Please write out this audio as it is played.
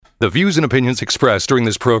The views and opinions expressed during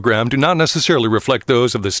this program do not necessarily reflect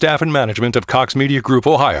those of the staff and management of Cox Media Group,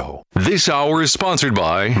 Ohio. This hour is sponsored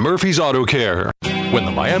by Murphy's Auto Care. When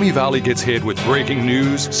the Miami Valley gets hit with breaking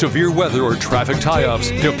news, severe weather, or traffic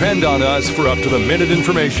tie-ups, depend on us for up-to-the-minute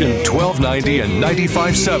information. 1290 and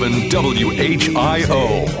 95.7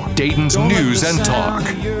 WHIO, Dayton's News and Talk.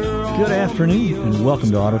 Good afternoon and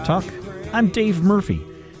welcome to Auto Talk. I'm Dave Murphy,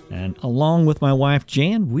 and along with my wife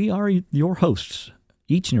Jan, we are your hosts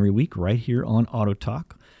each and every week right here on Auto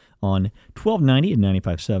Talk on 1290 and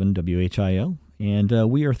 95.7 WHIO.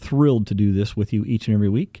 And we are thrilled to do this with you each and every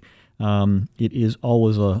week. It is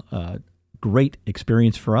always a great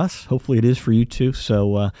experience for us. Hopefully it is for you too.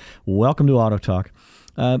 So welcome to Auto Talk.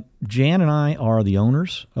 Jan and I are the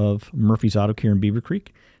owners of Murphy's Auto Care in Beaver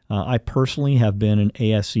Creek. I personally have been an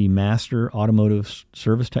ASE Master Automotive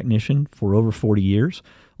Service Technician for over 40 years,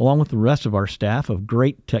 along with the rest of our staff of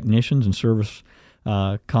great technicians and service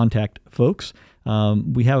contact folks.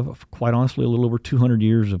 We have, quite honestly, a little over 200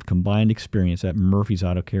 years of combined experience at Murphy's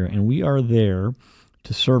Auto Care, and we are there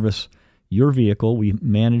to service your vehicle. We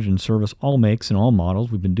manage and service all makes and all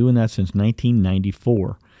models. We've been doing that since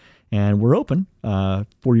 1994, and we're open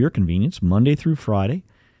for your convenience Monday through Friday,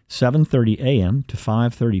 7:30 a.m. to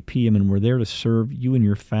 5:30 p.m., and we're there to serve you and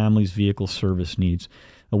your family's vehicle service needs,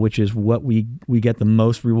 which is what we get the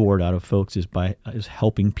most reward out of, folks, is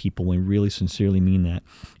helping people. We really sincerely mean that.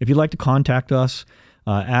 If you'd like to contact us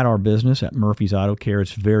at our business at Murphy's Auto Care,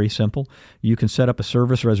 it's very simple. You can set up a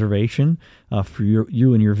service reservation for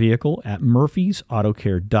you and your vehicle at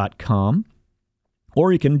murphysautocare.com,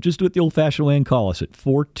 or you can just do it the old-fashioned way and call us at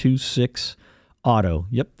 426-AUTO.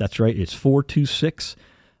 Yep, that's right. It's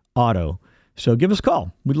 426-AUTO. So give us a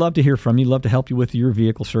call. We'd love to hear from you. Love to help you with your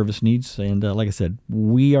vehicle service needs. And like I said,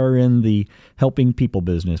 we are in the helping people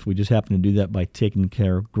business. We just happen to do that by taking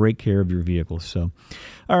great care of your vehicles. So,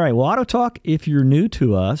 all right. Well, Auto Talk, if you're new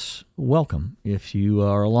to us, welcome. If you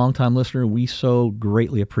are a longtime listener, we so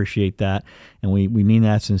greatly appreciate that. And we mean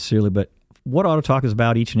that sincerely. But what Auto Talk is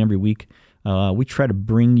about each and every week, we try to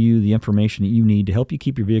bring you the information that you need to help you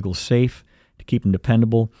keep your vehicles safe, to keep them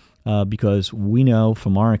dependable. Because we know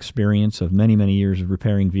from our experience of many, many years of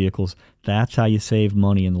repairing vehicles, that's how you save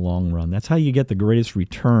money in the long run. That's how you get the greatest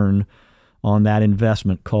return on that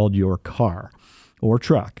investment called your car or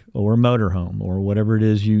truck or motorhome or whatever it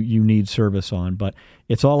is you need service on. But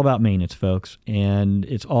it's all about maintenance, folks, and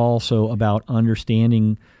it's also about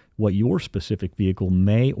understanding what your specific vehicle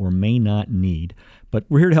may or may not need. But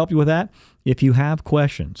we're here to help you with that. If you have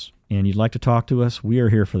questions and you'd like to talk to us, we are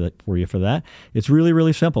here for you for that. It's really,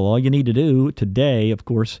 really simple. All you need to do today, of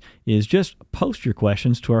course, is just post your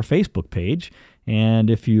questions to our Facebook page. And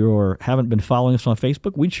if you haven't been following us on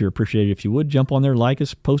Facebook, we'd sure appreciate it if you would. Jump on there, like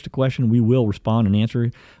us, post a question. We will respond and answer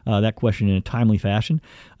that question in a timely fashion.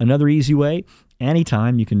 Another easy way,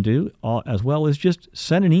 anytime you can do, as well as just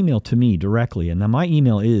send an email to me directly. And now my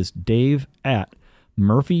email is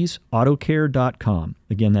dave@murphysautocare.com.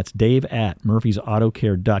 Again, that's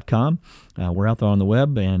dave@murphysautocare.com. We're out there on the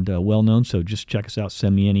web and well-known, so just check us out.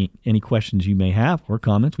 Send me any questions you may have or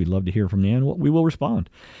comments. We'd love to hear from you, and we will respond.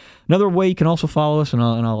 Another way you can also follow us, and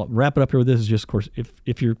I'll wrap it up here with this, is just, of course,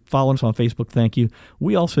 if you're following us on Facebook, thank you.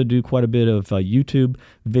 We also do quite a bit of YouTube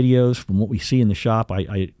videos from what we see in the shop.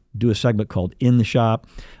 I do a segment called In the Shop,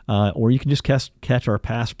 or you can just catch our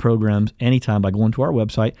past programs anytime by going to our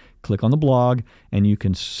website, click on the blog, and you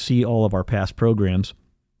can see all of our past programs.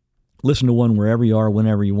 Listen to one wherever you are,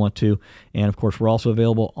 whenever you want to. And, of course, we're also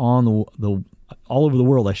available on the all over the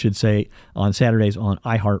world, I should say, on Saturdays on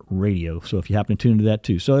iHeartRadio. So if you happen to tune into that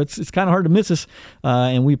too. So it's kind of hard to miss us,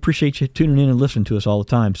 and we appreciate you tuning in and listening to us all the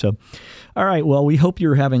time. So, all right, well, we hope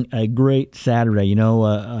you're having a great Saturday. You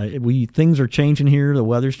know, things are changing here. The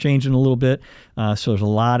weather's changing a little bit. So there's a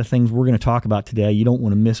lot of things we're going to talk about today. You don't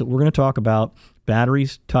want to miss it. We're going to talk about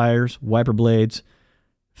batteries, tires, wiper blades,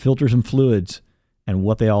 filters and fluids, and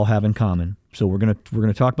what they all have in common. So we're going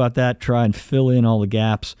to talk about that, try and fill in all the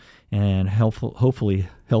gaps, and hopefully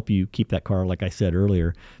help you keep that car, like I said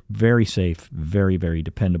earlier, very safe, very, very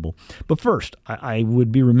dependable. But first, I would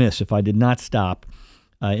be remiss if I did not stop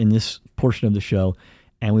in this portion of the show,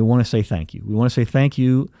 and we want to say thank you. We want to say thank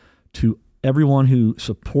you to everyone who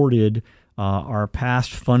supported our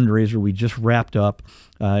past fundraiser we just wrapped up.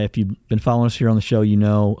 If you've been following us here on the show, you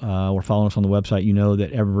know, or following us on the website, you know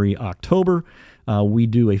that every October we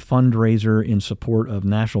do a fundraiser in support of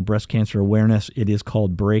National Breast Cancer Awareness. It is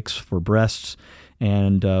called Breaks for Breasts.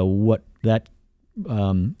 And what that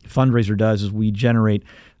fundraiser does is we generate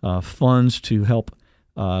funds to help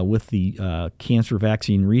with the cancer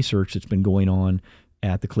vaccine research that's been going on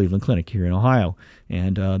at the Cleveland Clinic here in Ohio.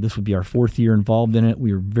 And this would be our 4th year involved in it.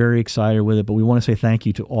 We are very excited with it, but we want to say thank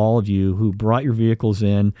you to all of you who brought your vehicles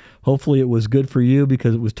in. Hopefully it was good for you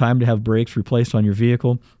because it was time to have brakes replaced on your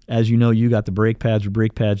vehicle. As you know, you got the brake pads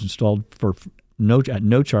installed at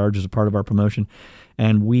no charge as a part of our promotion.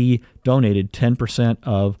 And we donated 10%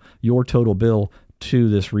 of your total bill to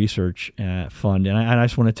this research fund. And I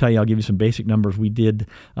just want to tell you, I'll give you some basic numbers. We're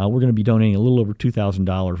going to be donating a little over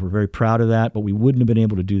 $2,000. We're very proud of that, but we wouldn't have been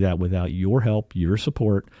able to do that without your help, your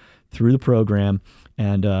support through the program.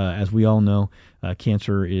 And as we all know,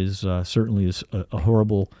 cancer is certainly a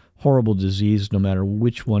horrible, horrible disease, no matter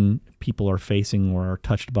which one people are facing or are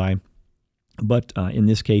touched by. But in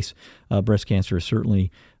this case, breast cancer is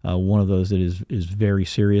certainly one of those that is very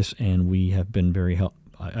serious, and we have been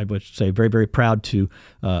I would say very, very proud to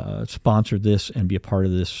sponsor this and be a part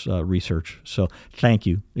of this research. So thank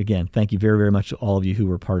you again. Thank you very, very much to all of you who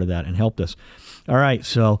were part of that and helped us. All right.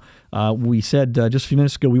 So we said just a few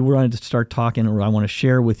minutes ago we wanted to start talking, or I want to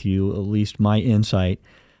share with you at least my insight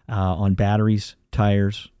on batteries,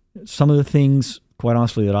 tires, some of the things, quite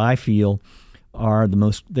honestly, that I feel are the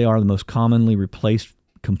most commonly replaced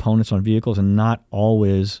components on vehicles, and not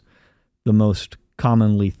always the most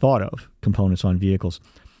commonly thought of components on vehicles.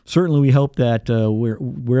 Certainly, we hope that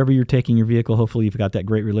wherever you're taking your vehicle, hopefully you've got that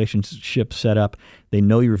great relationship set up. They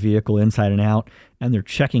know your vehicle inside and out, and they're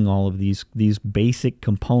checking all of these basic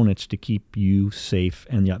components to keep you safe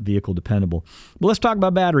and the vehicle dependable. But let's talk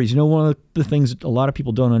about batteries. One of the things that a lot of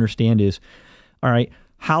people don't understand is, all right,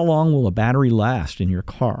 how long will a battery last in your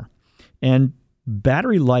car? And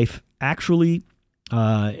battery life actually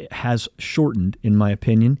has shortened, in my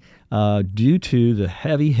opinion, due to the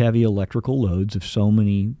heavy electrical loads of so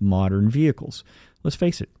many modern vehicles. Let's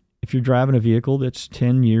face it, if you're driving a vehicle that's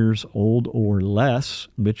 10 years old or less,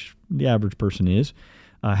 which the average person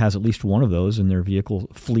has at least one of those in their vehicle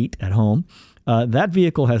fleet at home, that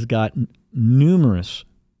vehicle has got numerous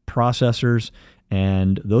processors,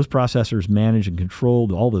 and those processors manage and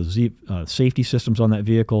control all the safety systems on that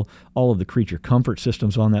vehicle, all of the creature comfort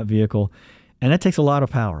systems on that vehicle. And that takes a lot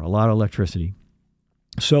of power, a lot of electricity.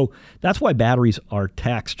 So that's why batteries are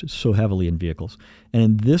taxed so heavily in vehicles. And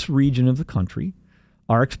in this region of the country,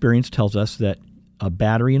 our experience tells us that a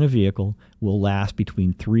battery in a vehicle will last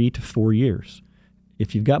between 3 to 4 years.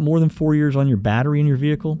 If you've got more than 4 years on your battery in your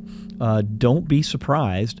vehicle, don't be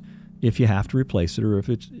surprised if you have to replace it, or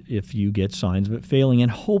if you get signs of it failing.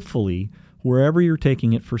 And hopefully, wherever you're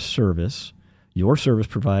taking it for service, your service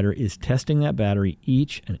provider is testing that battery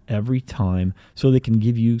each and every time so they can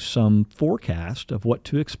give you some forecast of what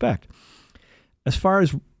to expect. As far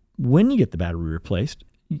as when you get the battery replaced,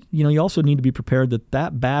 you also need to be prepared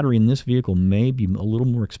that battery in this vehicle may be a little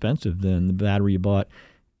more expensive than the battery you bought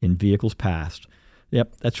in vehicles past.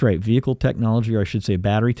 Yep, that's right. Vehicle technology, or I should say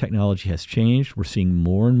battery technology, has changed. We're seeing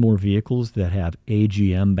more and more vehicles that have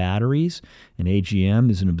AGM batteries, and AGM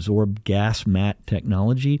is an absorbed gas mat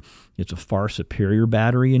technology. It's a far superior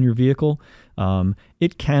battery in your vehicle.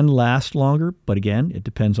 It can last longer, but again, it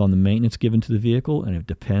depends on the maintenance given to the vehicle, and it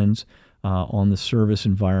depends on the service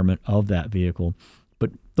environment of that vehicle.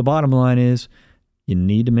 But the bottom line is, you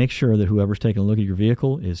need to make sure that whoever's taking a look at your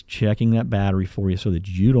vehicle is checking that battery for you so that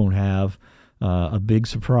you don't have a big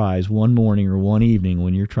surprise one morning or one evening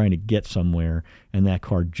when you're trying to get somewhere and that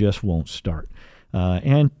car just won't start.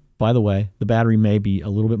 And by the way, the battery may be a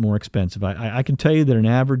little bit more expensive. I can tell you that an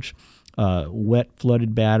average wet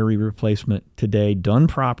flooded battery replacement today, done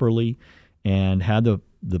properly and had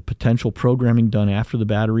the potential programming done after the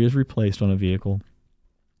battery is replaced on a vehicle,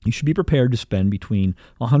 you should be prepared to spend between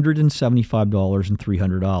 $175 and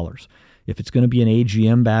 $300. If it's going to be an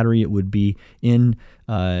AGM battery, it would be in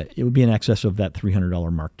excess of that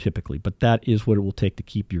 $300 mark typically. But that is what it will take to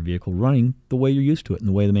keep your vehicle running the way you're used to it and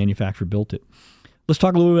the way the manufacturer built it. Let's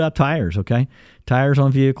talk a little bit about tires, okay? Tires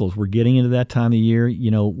on vehicles. We're getting into that time of year.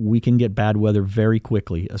 We can get bad weather very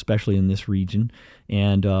quickly, especially in this region.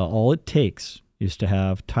 And all it takes is to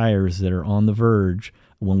have tires that are on the verge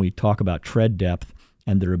when we talk about tread depth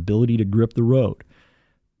and their ability to grip the road.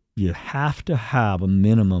 You have to have a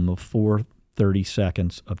minimum of 430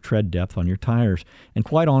 seconds of tread depth on your tires. And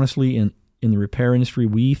quite honestly, in the repair industry,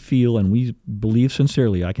 we feel and we believe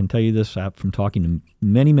sincerely, I can tell you this from talking to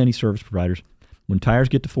many, many service providers, when tires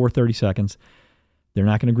get to 430 seconds, they're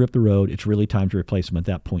not going to grip the road. It's really time to replace them at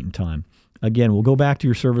that point in time. Again, we'll go back to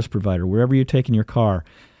your service provider, wherever you're taking your car,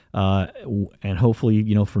 and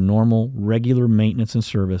hopefully, for normal, regular maintenance and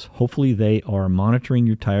service, hopefully they are monitoring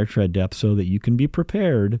your tire tread depth so that you can be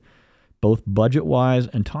prepared, both budget-wise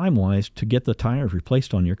and time-wise, to get the tires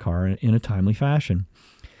replaced on your car in a timely fashion.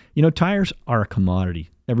 Tires are a commodity.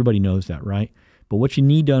 Everybody knows that, right? But what you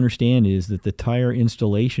need to understand is that the tire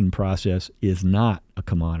installation process is not a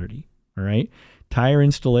commodity, all right? Tire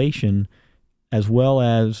installation, as well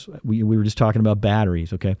as we were just talking about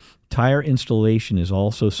batteries, okay? Tire installation is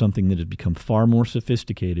also something that has become far more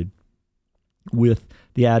sophisticated with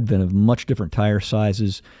the advent of much different tire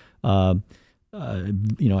sizes,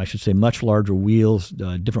 I should say much larger wheels,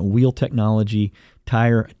 different wheel technology,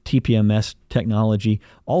 tire TPMS technology.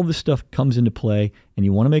 All this stuff comes into play, and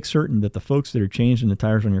you want to make certain that the folks that are changing the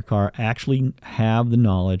tires on your car actually have the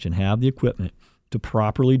knowledge and have the equipment to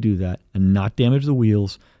properly do that and not damage the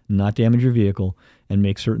wheels, not damage your vehicle, and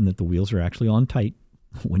make certain that the wheels are actually on tight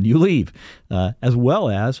when you leave, as well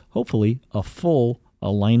as, hopefully, a full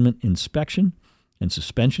alignment inspection and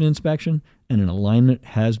suspension inspection, and an alignment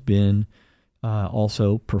has been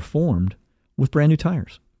also performed with brand new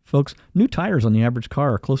tires. Folks, new tires on the average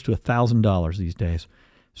car are close to $1,000 these days.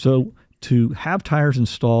 So to have tires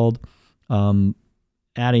installed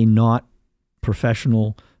at a not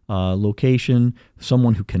professional location,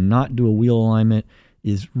 someone who cannot do a wheel alignment,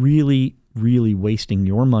 is really, really wasting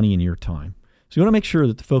your money and your time. So you want to make sure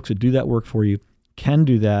that the folks that do that work for you can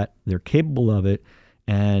do that, they're capable of it,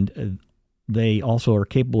 and they also are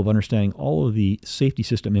capable of understanding all of the safety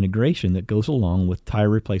system integration that goes along with tire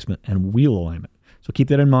replacement and wheel alignment. So keep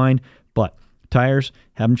that in mind. But tires,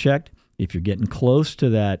 have them checked. If you're getting close to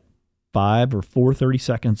that 5 or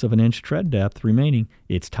 4/32 of an inch tread depth remaining,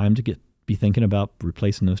 it's time to be thinking about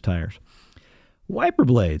replacing those tires. Wiper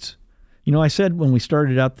blades. I said when we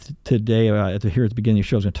started out today, here at the beginning of the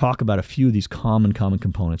show, I was going to talk about a few of these common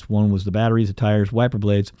components. One was the batteries, the tires, wiper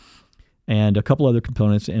blades, and a couple other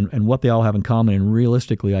components, and what they all have in common. And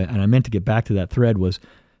realistically, I meant to get back to that thread, was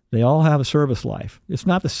they all have a service life. It's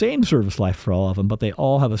not the same service life for all of them, but they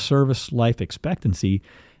all have a service life expectancy,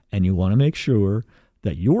 and you want to make sure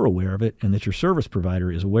that you're aware of it and that your service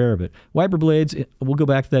provider is aware of it. Wiper blades, we'll go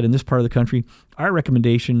back to that in this part of the country. Our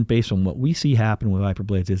recommendation, based on what we see happen with wiper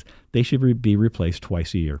blades, is they should be replaced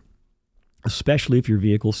twice a year, especially if your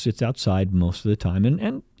vehicle sits outside most of the time.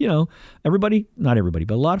 And everybody, not everybody,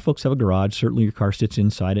 but a lot of folks have a garage. Certainly your car sits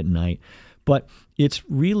inside at night. But it's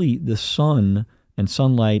really the sun and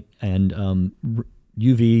sunlight and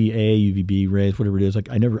UVA, UVB rays, whatever it is.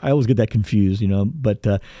 I always get that confused,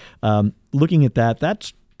 But looking at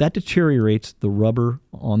that deteriorates the rubber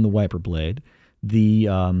on the wiper blade.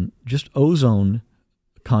 The just ozone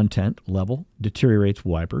content level deteriorates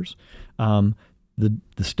wipers. The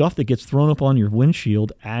stuff that gets thrown up on your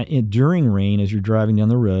windshield during rain as you're driving down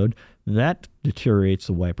the road, that deteriorates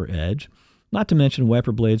the wiper edge. Not to mention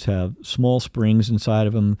wiper blades have small springs inside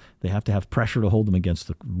of them. They have to have pressure to hold them against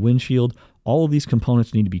the windshield. All of these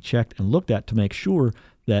components need to be checked and looked at to make sure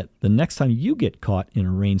that the next time you get caught in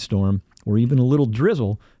a rainstorm or even a little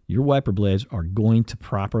drizzle, your wiper blades are going to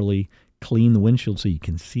properly clean the windshield so you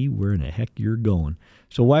can see where in the heck you're going.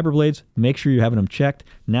 So wiper blades, make sure you're having them checked.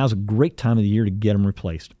 Now's a great time of the year to get them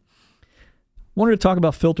replaced. Wanted to talk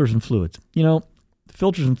about filters and fluids.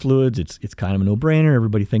 Filters and fluids, it's kind of a no-brainer.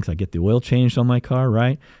 Everybody thinks I get the oil changed on my car,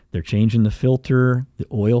 right? They're changing the filter, the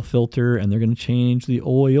oil filter, and they're going to change the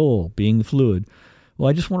oil, being the fluid. Well,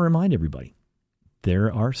 I just want to remind everybody, there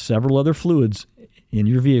are several other fluids in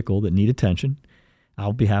your vehicle that need attention.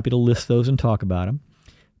 I'll be happy to list those and talk about them.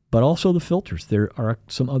 But also the filters. There are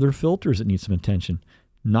some other filters that need some attention.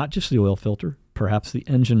 Not just the oil filter, perhaps the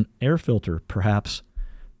engine air filter, perhaps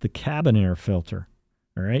the cabin air filter,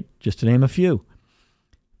 all right? Just to name a few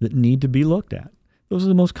that need to be looked at. Those are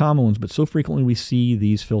the most common ones, but so frequently we see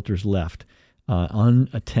these filters left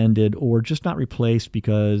unattended or just not replaced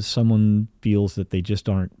because someone feels that they just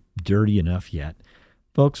aren't dirty enough yet.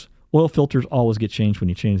 Folks, oil filters always get changed when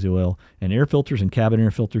you change the oil, and air filters and cabin air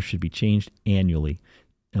filters should be changed annually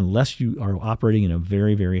unless you are operating in a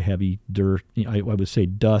very, very heavy dirt, I would say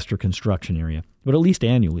dust or construction area, but at least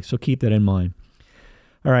annually, so keep that in mind.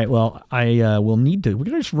 All right, well, we're going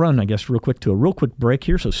to just run, I guess, real quick to a real quick break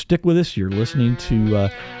here, so stick with us. You're listening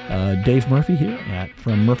to Dave Murphy here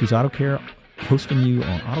from Murphy's Auto Care, hosting you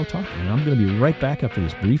on Auto Talk, and I'm going to be right back after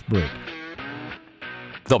this brief break.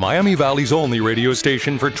 The Miami Valley's only radio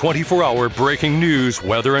station for 24-hour breaking news,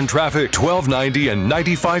 weather, and traffic. 1290 and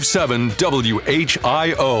 95.7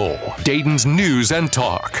 WHIO. Dayton's News and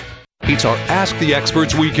Talk. It's our Ask the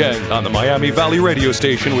Experts weekend on the Miami Valley radio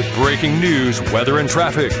station with breaking news, weather, and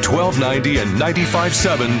traffic. 1290 and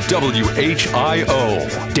 95.7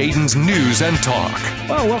 WHIO. Dayton's News and Talk.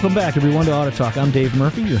 Well, welcome back, everyone, to Auto Talk. I'm Dave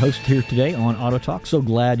Murphy, your host here today on Auto Talk. So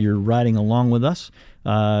glad you're riding along with us.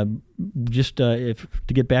 To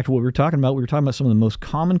get back to what we were talking about some of the most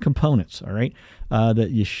common components, all right, that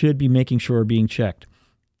you should be making sure are being checked.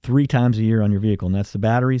 3 times a year on your vehicle, and that's the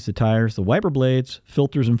batteries, the tires, the wiper blades,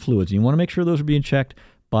 filters, and fluids. You want to make sure those are being checked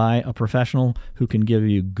by a professional who can give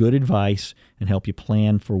you good advice and help you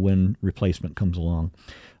plan for when replacement comes along.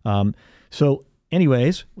 So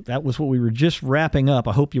anyways, that was what we were just wrapping up.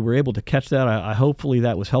 I hope you were able to catch that. I hopefully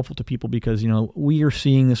that was helpful to people because, we are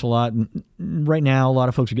seeing this a lot. And right now, a lot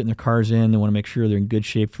of folks are getting their cars in. They want to make sure they're in good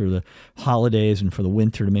shape for the holidays and for the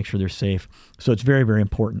winter to make sure they're safe. So it's very, very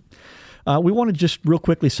important. We want to just real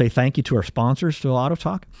quickly say thank you to our sponsors to Auto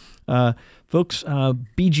Talk. Folks,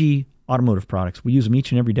 BG Automotive Products. We use them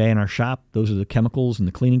each and every day in our shop. Those are the chemicals and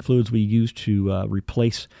the cleaning fluids we use to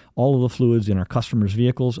replace all of the fluids in our customers'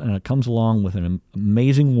 vehicles, and it comes along with an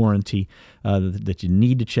amazing warranty that you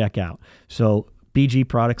need to check out. So BG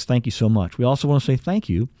Products, thank you so much. We also want to say thank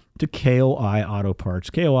you to KOI Auto Parts.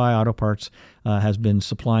 KOI Auto Parts has been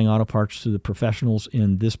supplying auto parts to the professionals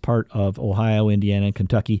in this part of Ohio, Indiana, and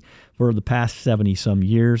Kentucky for the past 70-some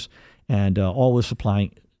years, and always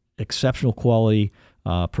supplying exceptional quality,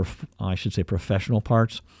 professional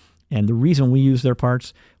parts. And the reason we use their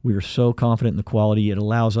parts, we are so confident in the quality, it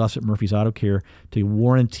allows us at Murphy's Auto Care to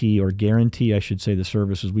guarantee, the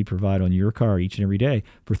services we provide on your car each and every day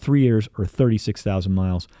for 3 years or 36,000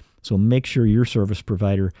 miles. So make sure your service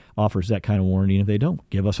provider offers that kind of warranty. And if they don't,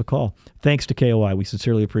 give us a call. Thanks to KOI. We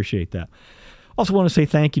sincerely appreciate that. Also want to say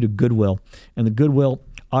thank you to Goodwill and the Goodwill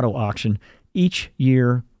Auto Auction. Each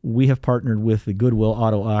year, we have partnered with the Goodwill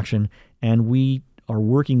Auto Auction, and we are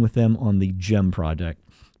working with them on the GEM project.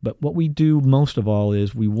 But what we do most of all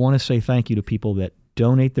is we want to say thank you to people that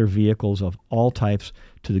donate their vehicles of all types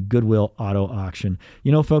to the Goodwill Auto Auction.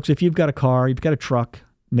 Folks, if you've got a car, you've got a truck,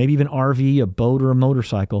 maybe even RV, a boat, or a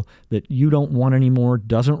motorcycle that you don't want anymore,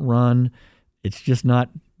 doesn't run, it's just not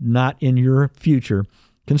in your future,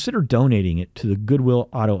 consider donating it to the Goodwill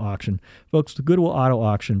Auto Auction. Folks, the Goodwill Auto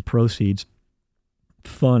Auction proceeds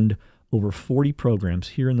fund over 40 programs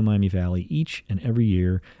here in the Miami Valley each and every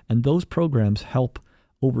year, and those programs help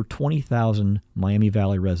over 20,000 Miami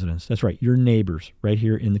Valley residents. That's right, your neighbors right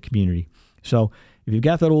here in the community. So if you've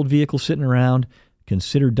got that old vehicle sitting around,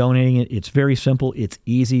 consider donating it. It's very simple. It's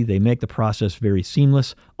easy. They make the process very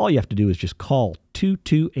seamless. All you have to do is just call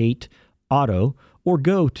 228-AUTO or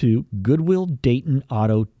go to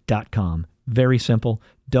goodwilldaytonauto.com. Very simple.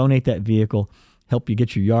 Donate that vehicle. Help you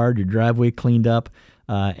get your yard, your driveway cleaned up,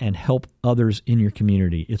 and help others in your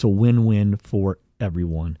community. It's a win-win for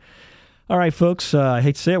everyone. All right, folks, I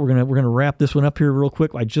hate to say it, we're gonna wrap this one up here real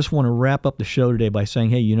quick. I just want to wrap up the show today by saying,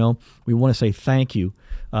 hey, we want to say thank you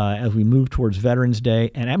as we move towards Veterans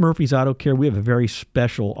Day. And at Murphy's Auto Care, we have a very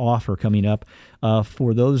special offer coming up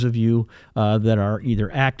for those of you that are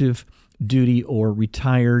either active duty or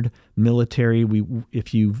retired military.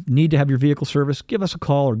 If you need to have your vehicle serviced, give us a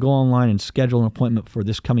call or go online and schedule an appointment for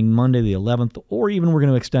this coming Monday, the 11th, or even we're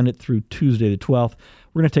going to extend it through Tuesday, the 12th.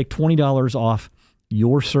 We're going to take $20 off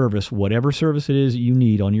your service, whatever service it is you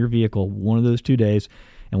need on your vehicle, one of those 2 days.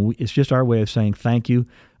 And it's just our way of saying thank you.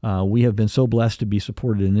 We have been so blessed to be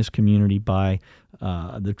supported in this community by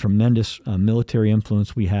the tremendous military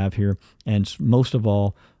influence we have here, and most of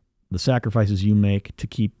all, the sacrifices you make to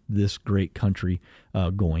keep this great country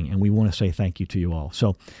going. And we want to say thank you to you all.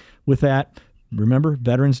 So with that, remember,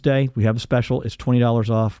 Veterans Day, we have a special. It's $20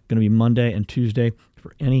 off, going to be Monday and Tuesday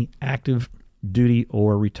for any active duty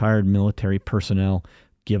or retired military personnel.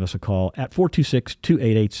 Give us a call at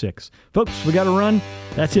 426-2886. Folks, we got to run.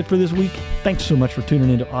 That's it for this week. Thanks so much for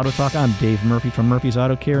tuning into Auto Talk. I'm Dave Murphy from Murphy's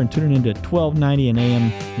Auto Care, and tuning into 1290 and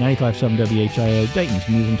AM 95.7 WHIO, Dayton's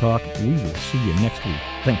News and Talk. We will see you next week.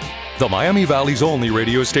 Thank you. The Miami Valley's only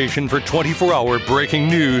radio station for 24-hour breaking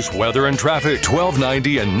news, weather, and traffic.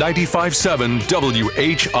 1290 and 95.7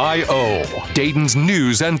 WHIO. Dayton's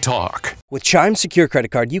News and Talk. With Chime Secure Credit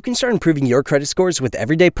Card, you can start improving your credit scores with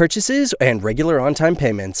everyday purchases and regular on-time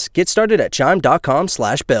payments. Get started at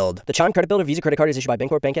chime.com/build. The Chime Credit Builder Visa Credit Card is issued by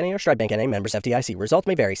Bancorp Bank N.A. or Stride Bank N.A. Members FDIC. Results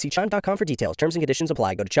may vary. See chime.com for details. Terms and conditions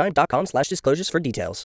apply. Go to chime.com/disclosures for details.